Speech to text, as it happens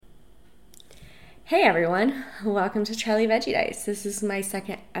Hey everyone, welcome to Charlie Veggie Dice. This is my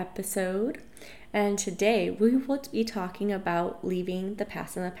second episode, and today we will be talking about leaving the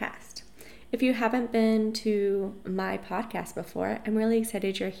past in the past. If you haven't been to my podcast before, I'm really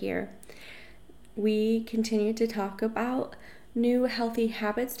excited you're here. We continue to talk about new healthy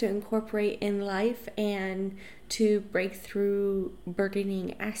habits to incorporate in life and to break through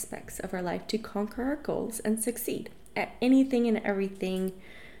burdening aspects of our life to conquer our goals and succeed at anything and everything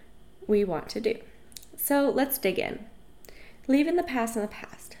we want to do. So let's dig in. Leaving the past in the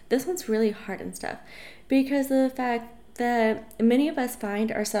past. This one's really hard and stuff because of the fact that many of us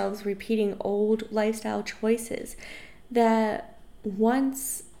find ourselves repeating old lifestyle choices that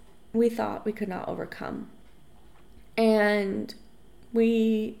once we thought we could not overcome. And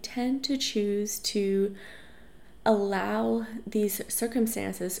we tend to choose to allow these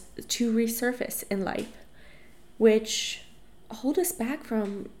circumstances to resurface in life, which hold us back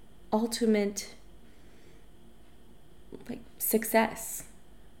from ultimate success.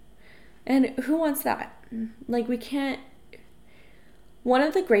 And who wants that? We can't. One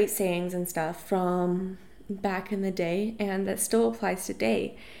of the great sayings and stuff from back in the day, and that still applies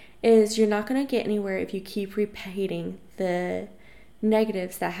today, is you're not going to get anywhere if you keep repeating the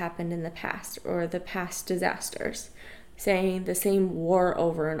negatives that happened in the past or the past disasters, saying the same war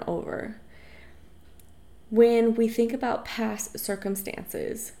over and over. When we think about past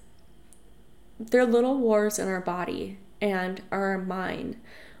circumstances, they're little wars in our body and our mind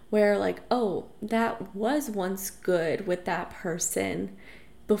where that was once good with that person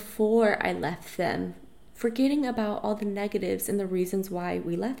before I left them, forgetting about all the negatives and the reasons why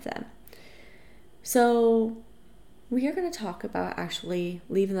we left them. So we are going to talk about actually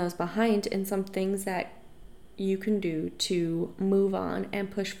leaving those behind and some things that you can do to move on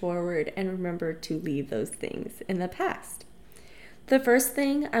and push forward and remember to leave those things in the past. The first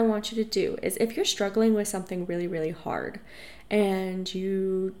thing I want you to do is if you're struggling with something really, really hard and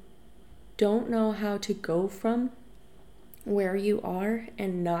you don't know how to go from where you are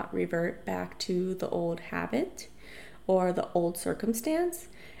and not revert back to the old habit or the old circumstance,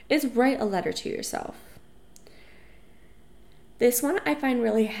 is write a letter to yourself. This one I find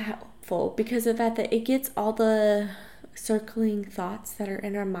really helpful because of that it gets all the circling thoughts that are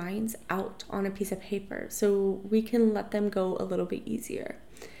in our minds out on a piece of paper so we can let them go a little bit easier.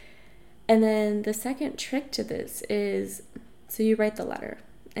 And then the second trick to this is, so you write the letter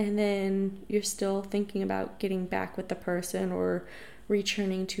and then you're still thinking about getting back with the person or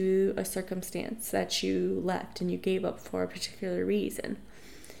returning to a circumstance that you left and you gave up for a particular reason.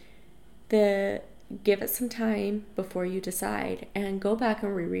 Give it some time before you decide and go back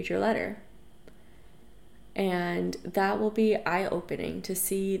and reread your letter. And that will be eye-opening to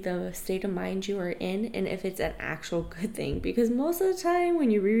see the state of mind you are in and if it's an actual good thing. Because most of the time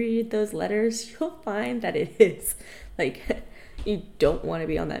when you reread those letters, you'll find that it is. You don't want to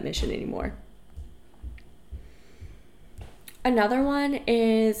be on that mission anymore. Another one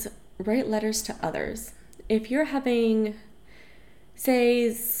is write letters to others. If you're having,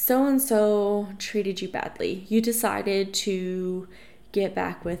 say, so-and-so treated you badly, you decided to get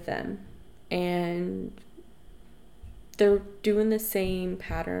back with them and they're doing the same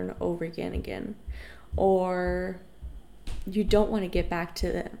pattern over again, or you don't want to get back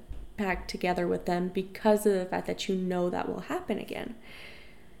together with them because of the fact that you know that will happen again.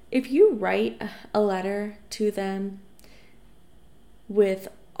 If you write a letter to them with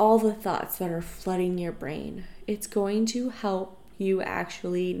all the thoughts that are flooding your brain, it's going to help you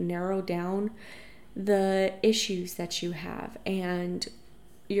actually narrow down the issues that you have and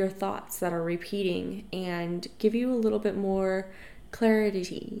your thoughts that are repeating and give you a little bit more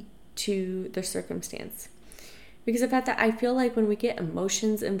clarity to the circumstance. Because of that I feel like when we get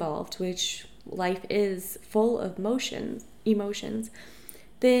emotions involved, which life is full of emotions,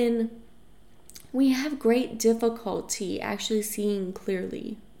 then we have great difficulty actually seeing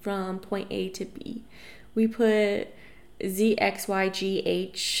clearly from point A to B. We put Z, X, Y, G,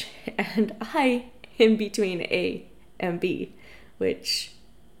 H, and I in between A and B, which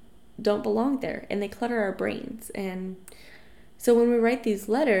don't belong there, and they clutter our brains. And so when we write these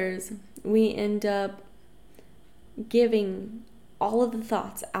letters, we end up giving all of the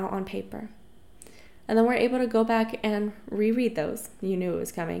thoughts out on paper, and then we're able to go back and reread those. You knew it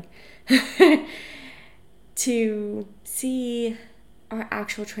was coming. To see our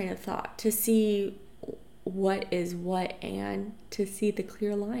actual train of thought, to see what is what, and to see the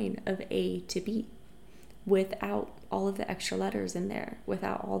clear line of A to B without all of the extra letters in there,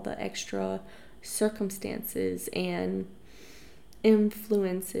 without all the extra circumstances and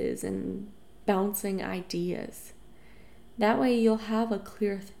influences and bouncing ideas. That way you'll have a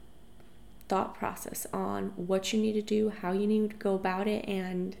clear thought process on what you need to do, how you need to go about it,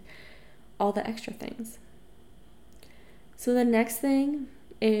 and all the extra things. So the next thing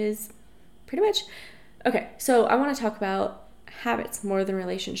is pretty much, okay, so I want to talk about habits more than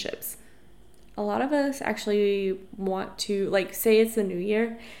relationships. A lot of us actually want to, like, say it's the new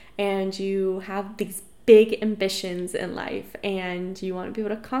year and you have these big ambitions in life and you want to be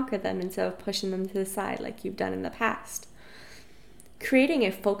able to conquer them instead of pushing them to the side like you've done in the past. Creating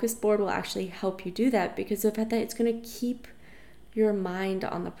a focus board will actually help you do that, because of that it's going to keep your mind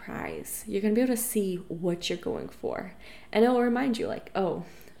on the prize. You're going to be able to see what you're going for, and it will remind you, like, oh,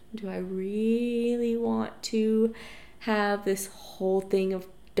 do I really want to have this whole thing of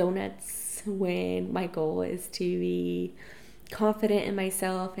donuts when my goal is to be confident in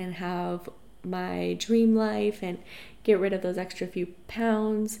myself and have my dream life and get rid of those extra few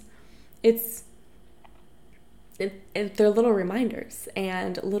pounds? They're little reminders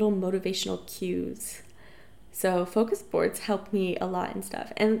and little motivational cues. So focus boards help me a lot and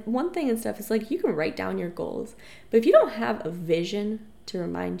stuff. And one thing and stuff is, like, you can write down your goals, but if you don't have a vision to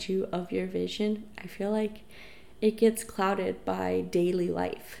remind you of your vision, I feel like it gets clouded by daily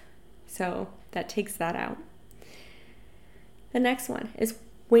life. So that takes that out. The next one is,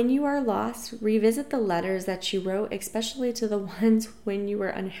 when you are lost, revisit the letters that you wrote, especially to the ones when you were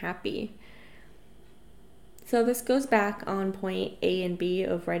unhappy. So this goes back on point A and B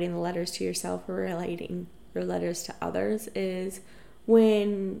of writing the letters to yourself or writing your letters to others, is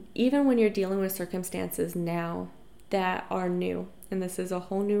even when you're dealing with circumstances now that are new, and this is a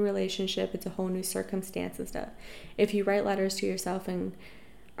whole new relationship, it's a whole new circumstance and stuff. If you write letters to yourself and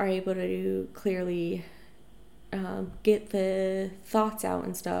are able to clearly get the thoughts out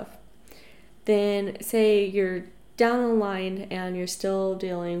and stuff, then say you're down the line and you're still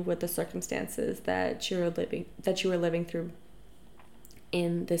dealing with the circumstances that you were living through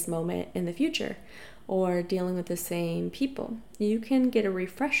in this moment in the future, or dealing with the same people, you can get a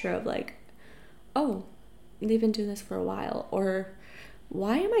refresher of, like, oh, they've been doing this for a while, or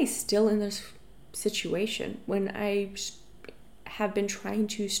why am I still in this situation when I have been trying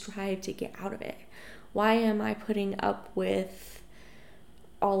to strive to get out of it? Why am I putting up with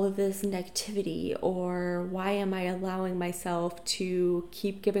all of this negativity? Or why am I allowing myself to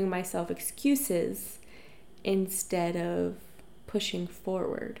keep giving myself excuses instead of pushing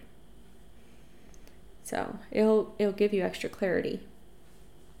forward? So it'll give you extra clarity.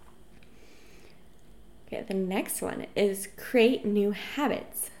 Okay, the next one is create new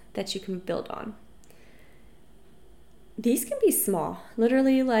habits that you can build on. These can be small,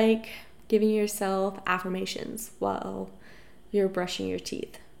 literally like giving yourself affirmations while you're brushing your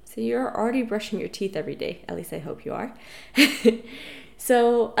teeth. So you're already brushing your teeth every day, at least I hope you are.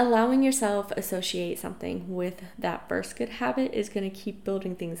 So allowing yourself associate something with that first good habit is going to keep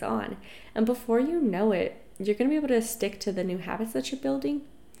building things on. And before you know it, you're going to be able to stick to the new habits that you're building,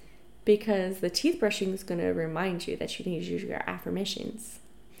 because the teeth brushing is going to remind you that you need to use your affirmations.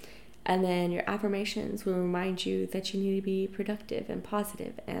 And then your affirmations will remind you that you need to be productive and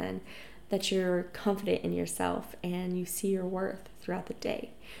positive, and that you're confident in yourself and you see your worth throughout the day.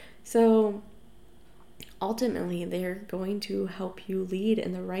 So ultimately, they're going to help you lead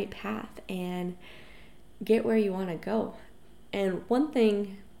in the right path and get where you want to go. And one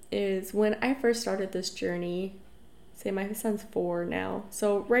thing is, when I first started this journey, say my son's 4 now,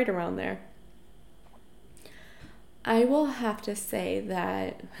 so right around there, I will have to say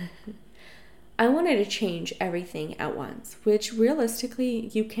that I wanted to change everything at once, which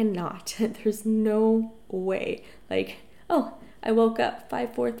realistically you cannot. There's no way. Like, oh, I woke up,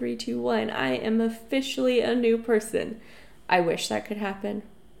 5, 4, 3, 2, 1. I am officially a new person. I wish that could happen.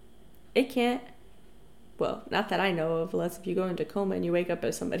 It can't. Well, not that I know of, unless if you go into coma and you wake up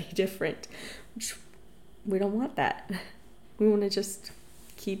as somebody different. We don't want that. We want to just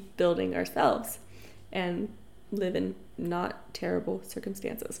keep building ourselves and live in not terrible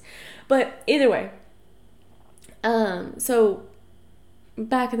circumstances. But either way, so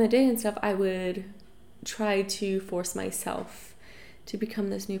back in the day and stuff, I would try to force myself to become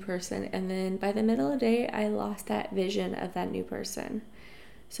this new person, and then by the middle of the day, I lost that vision of that new person.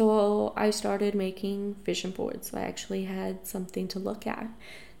 So I started making vision boards, so I actually had something to look at.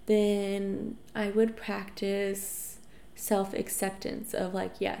 Then I would practice self-acceptance of,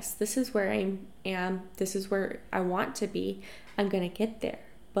 like, yes, this is where I am, this is where I want to be, I'm gonna get there,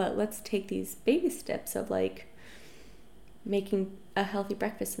 but let's take these baby steps of, like, making a healthy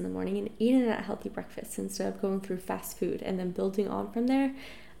breakfast in the morning and eating that healthy breakfast instead of going through fast food, and then building on from there.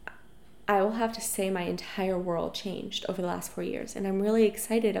 I will have to say my entire world changed over the last 4 years, and I'm really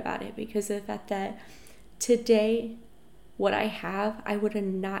excited about it because of the fact that today, what I have, I would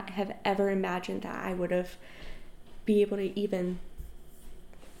not have ever imagined that I would have be able to even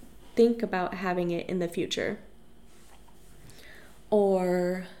think about having it in the future.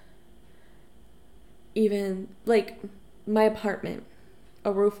 Or even like my apartment,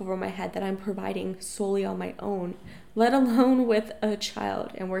 a roof over my head that I'm providing solely on my own, let alone with a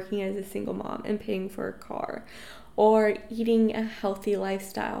child and working as a single mom and paying for a car, or eating a healthy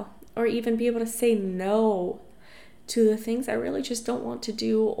lifestyle, or even be able to say no to the things I really just don't want to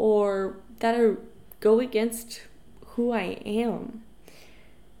do or that are go against who I am.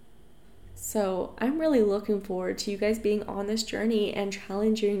 So I'm really looking forward to you guys being on this journey and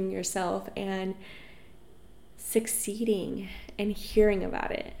challenging yourself and succeeding and hearing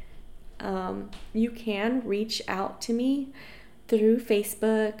about it. You can reach out to me through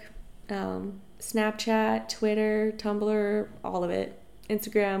Facebook, Snapchat, Twitter, Tumblr, all of it,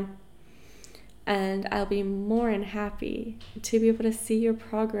 Instagram, and I'll be more than happy to be able to see your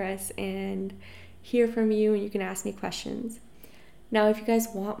progress and hear from you, and you can ask me questions. Now, if you guys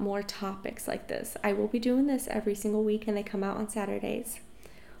want more topics like this, I will be doing this every single week, and they come out on Saturdays.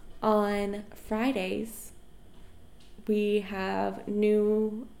 On Fridays, we have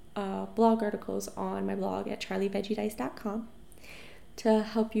new blog articles on my blog at charlieveggiedice.com to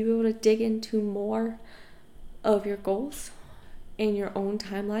help you be able to dig into more of your goals in your own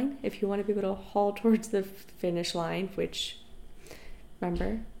timeline. If you want to be able to haul towards the finish line, which,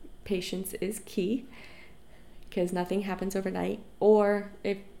 remember, patience is key because nothing happens overnight. Or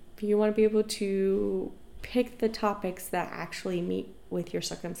if you want to be able to pick the topics that actually meet with your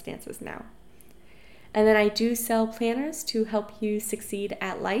circumstances now. And then I do sell planners to help you succeed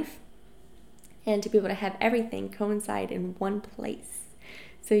at life and to be able to have everything coincide in one place.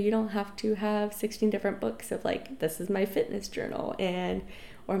 So you don't have to have 16 different books of like, this is my fitness journal and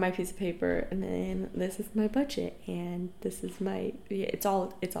or my piece of paper, and then this is my budget, and this is my, it's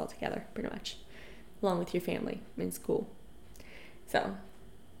all together pretty much, along with your family in school. So,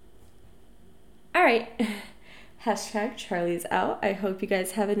 all right. Hashtag Charlie's out. I hope you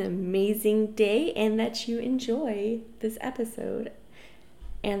guys have an amazing day and that you enjoy this episode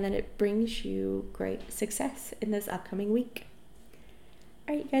and that it brings you great success in this upcoming week.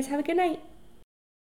 All right, you guys have a good night.